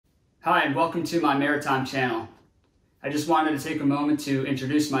Hi, and welcome to my maritime channel. I just wanted to take a moment to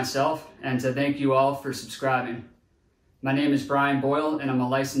introduce myself and to thank you all for subscribing. My name is Brian Boyle, and I'm a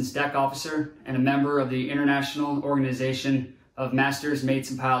licensed deck officer and a member of the International Organization of Masters,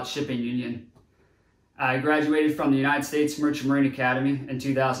 Mates, and Pilots Shipping Union. I graduated from the United States Merchant Marine Academy in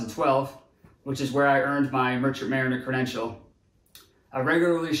 2012, which is where I earned my Merchant Mariner credential. I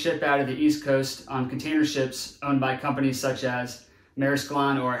regularly ship out of the East Coast on container ships owned by companies such as maersk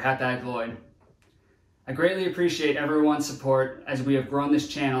or Hapag-Lloyd. I greatly appreciate everyone's support as we have grown this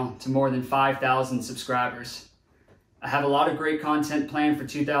channel to more than 5,000 subscribers. I have a lot of great content planned for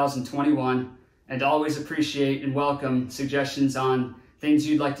 2021 and always appreciate and welcome suggestions on things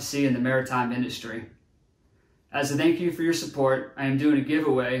you'd like to see in the maritime industry. As a thank you for your support, I am doing a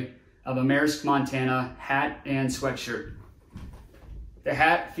giveaway of a Maersk Montana hat and sweatshirt. The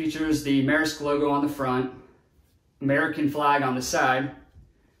hat features the Maersk logo on the front, American flag on the side,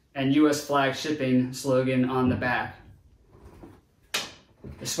 and U.S. flag shipping slogan on the back.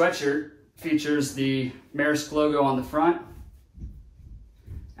 The sweatshirt features the Maersk logo on the front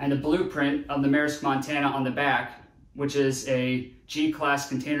and a blueprint of the Maersk Montana on the back, which is a G-class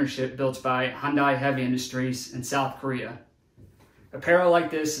container ship built by Hyundai Heavy Industries in South Korea. Apparel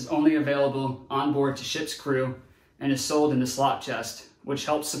like this is only available on board to ship's crew and is sold in the slop chest, which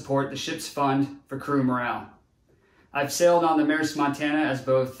helps support the ship's fund for crew morale. I've sailed on the Maersk Montana as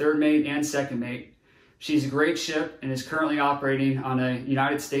both third mate and second mate. She's a great ship and is currently operating on a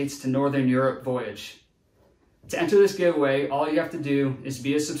United States to Northern Europe voyage. To enter this giveaway, all you have to do is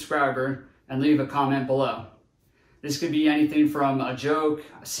be a subscriber and leave a comment below. This could be anything from a joke,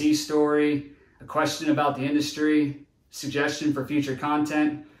 a sea story, a question about the industry, suggestion for future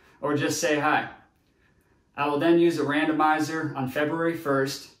content, or just say hi. I will then use a randomizer on February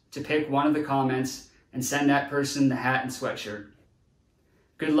 1st to pick one of the comments and send that person the hat and sweatshirt.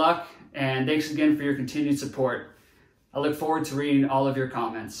 Good luck, and thanks again for your continued support. I look forward to reading all of your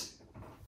comments.